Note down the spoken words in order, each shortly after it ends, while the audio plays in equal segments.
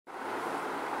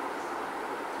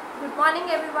Good morning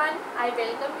everyone. I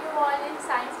welcome you all in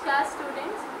science class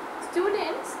students.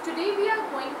 Students, today we are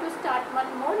going to start one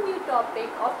more new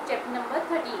topic of chapter number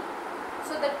 13.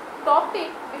 So the topic,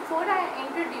 before I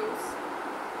introduce,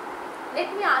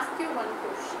 let me ask you one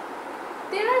question.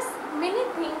 There are many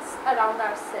things around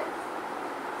ourselves.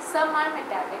 Some are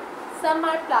metallic, some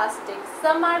are plastic,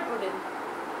 some are wooden.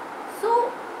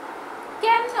 So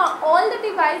can all the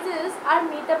devices are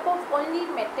made up of only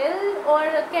metal, or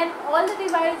can all the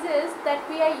devices that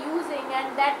we are using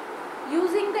and that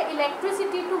using the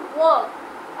electricity to work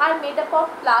are made up of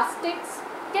plastics?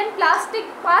 Can plastic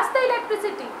pass the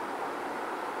electricity?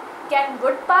 Can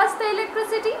wood pass the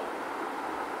electricity?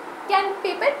 Can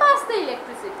paper pass the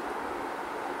electricity?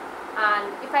 And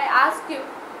if I ask you,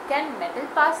 can metal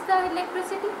pass the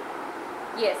electricity?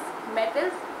 Yes,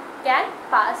 metals can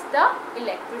pass the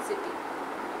electricity.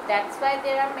 That's why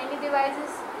there are many devices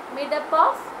made up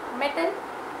of metal.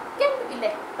 Can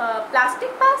plastic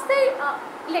pass the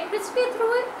electricity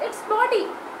through its body?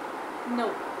 No.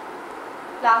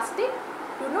 Plastic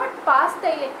do not pass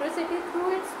the electricity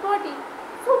through its body.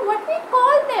 So what we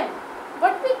call them?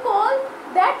 What we call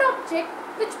that object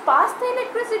which pass the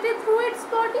electricity through its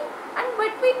body, and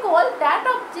what we call that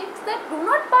objects that do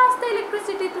not pass the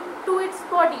electricity to its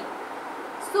body.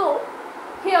 So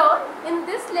here in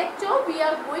this lecture we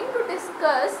are going to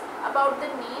discuss about the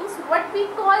names, what we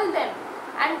call them,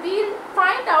 and we will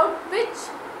find out which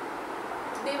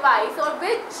device or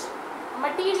which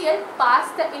material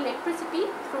pass the electricity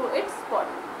through its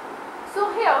body. So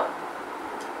here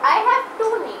I have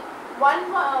two names.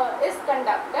 One is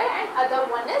conductor and other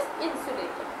one is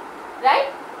insulator,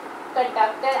 right?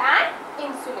 Conductor and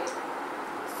insulator.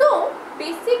 So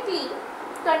basically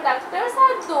conductors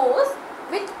are those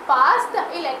which pass the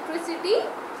electricity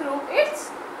through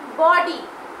its body.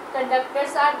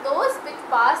 Conductors are those which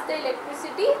pass the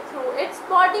electricity through its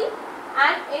body,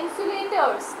 and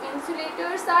insulators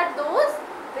are those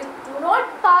which do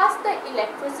not pass the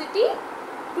electricity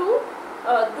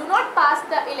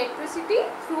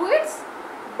through its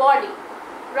body,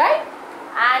 right?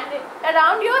 And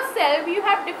around yourself you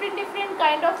have different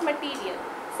kind of material.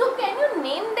 So can you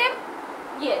name them?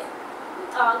 Yes.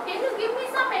 Can you give me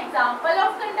some example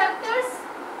of conductors?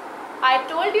 I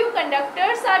told you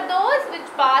conductors are those which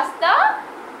pass the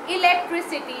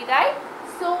electricity, right?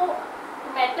 So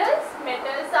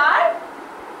metals are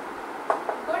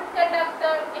good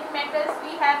conductor. In metals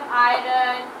we have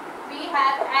iron, we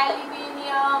have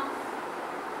aluminium,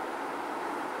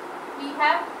 we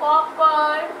have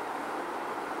copper.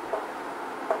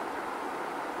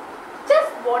 Does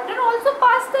water also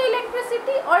pass the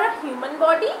electricity, or a human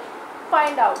body?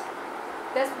 Find out.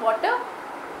 Does water,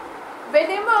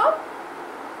 whenever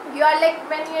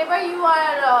you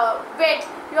are wet,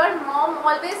 your mom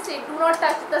always say do not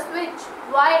touch the switch.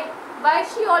 Why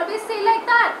she always say like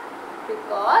that?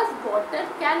 Because water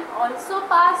can also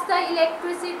pass the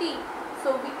electricity.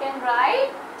 So we can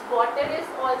write water is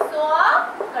also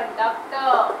a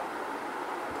conductor.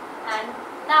 And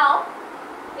now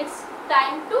it's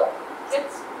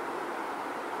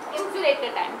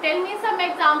insulator time. Tell me some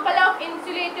example of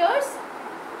insulators.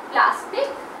 Plastic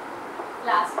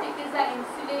is an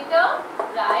insulator,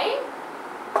 right?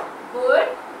 Wood,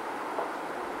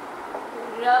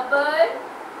 rubber,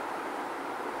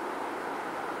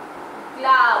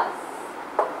 glass,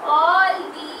 all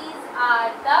these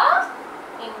are the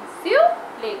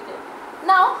insulators.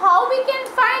 Now how we can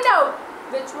find out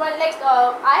which one?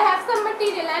 I have some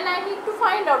material and I need to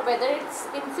find out whether it's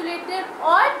insulator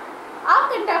or a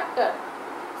conductor.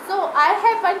 So I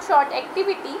have one short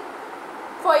activity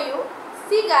for you.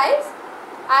 See guys,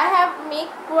 I have make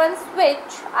one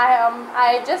switch.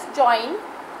 I just joined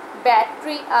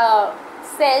battery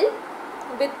cell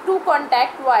with two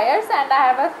contact wires, and I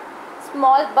have a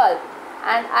small bulb,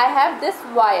 and I have this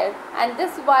wire, and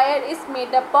this wire is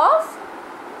made up of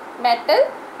metal,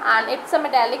 and it's a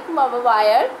metallic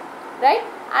wire, right?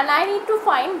 And I need to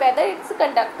find whether it's a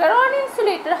conductor or an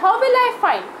insulator. How will I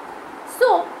find?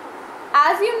 So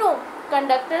as you know,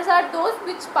 conductors are those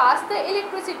which pass the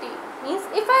electricity. Means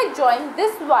if I join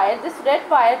this wire, this red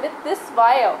wire with this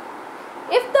wire,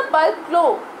 if the bulb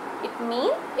glows,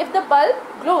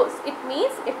 it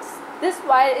means this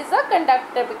wire is a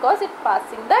conductor because it's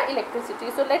passing the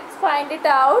electricity. So let's find it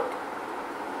out.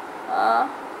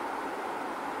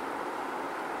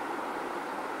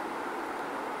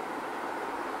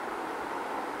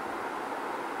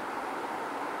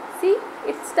 See,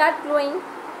 it start glowing.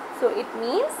 So it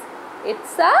means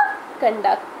it's a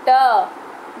conductor.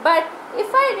 But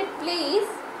if I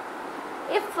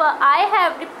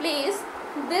have replaced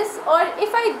this, or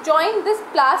if I join this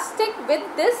plastic with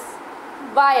this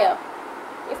wire.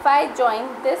 If I join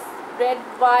this red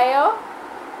wire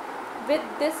with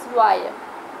this wire,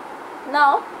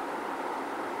 now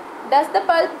does the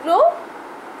bulb glow?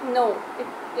 No,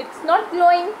 it's not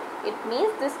glowing. It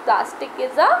means this plastic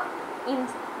is an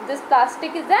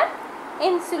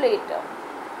insulator.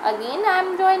 Again I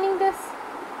am joining this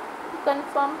to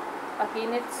confirm.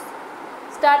 Again it's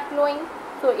start glowing.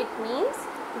 So it means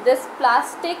this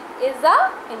plastic is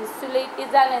an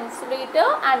insulator,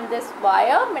 and this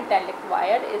wire, metallic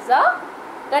wire, is a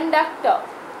conductor.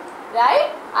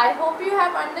 Right? I hope you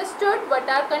have understood what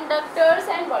are conductors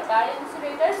and what are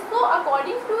insulators. So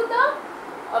according to the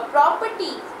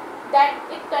properties that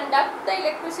it conducts the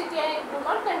electricity and it do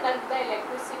not conduct the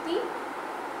electricity,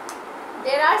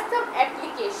 there are some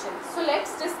applications. So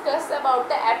let's discuss about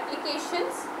the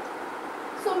applications.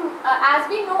 So as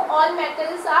we know, all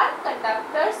metals are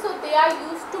conductors, so they are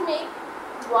used to make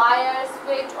wire,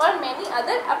 switch or many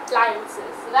other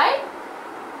appliances, right?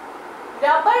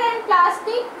 Rubber and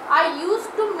plastic are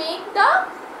used to make the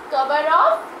cover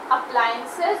of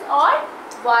appliances or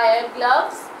wire.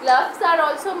 Gloves are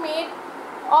also made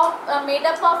up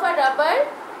of a rubber.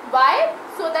 Why?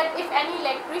 So that if any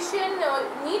electrician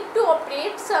need to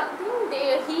operate something,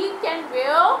 he can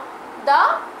wear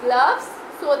the gloves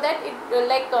so that it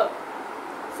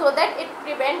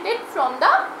prevent it from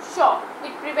the shock.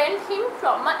 It prevents him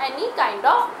from any kind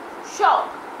of shock,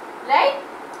 right?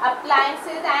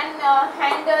 Appliances and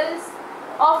handles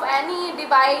of any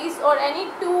device or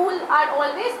any tool are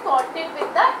always coated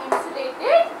with the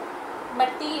insulated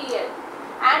material,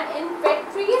 and in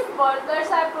factories workers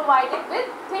are provided with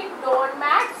thick door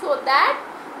mats so that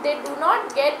they do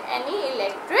not get any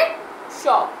electric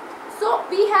shock. So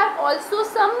we have also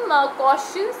some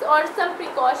cautions or some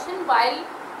precaution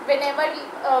whenever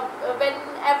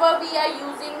we are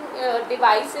using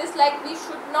devices, like we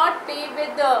should not play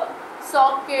with the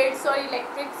sockets or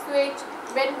electric switch.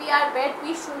 When we are wet,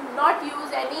 we should not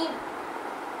use any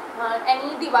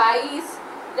device,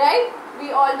 right?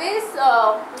 We always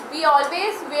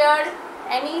wear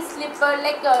any slipper,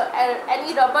 like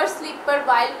any rubber slipper,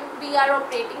 while we are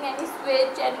operating any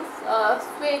switch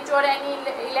or any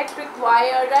electric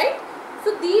wire, right?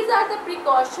 So these are the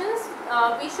precautions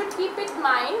we should keep in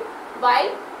mind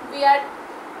while we are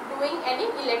doing any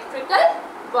electrical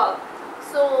work.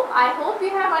 So I hope you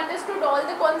have understood all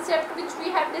the concepts which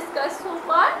we have discussed so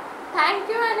far. Thank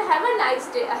you and have a nice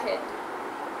day ahead.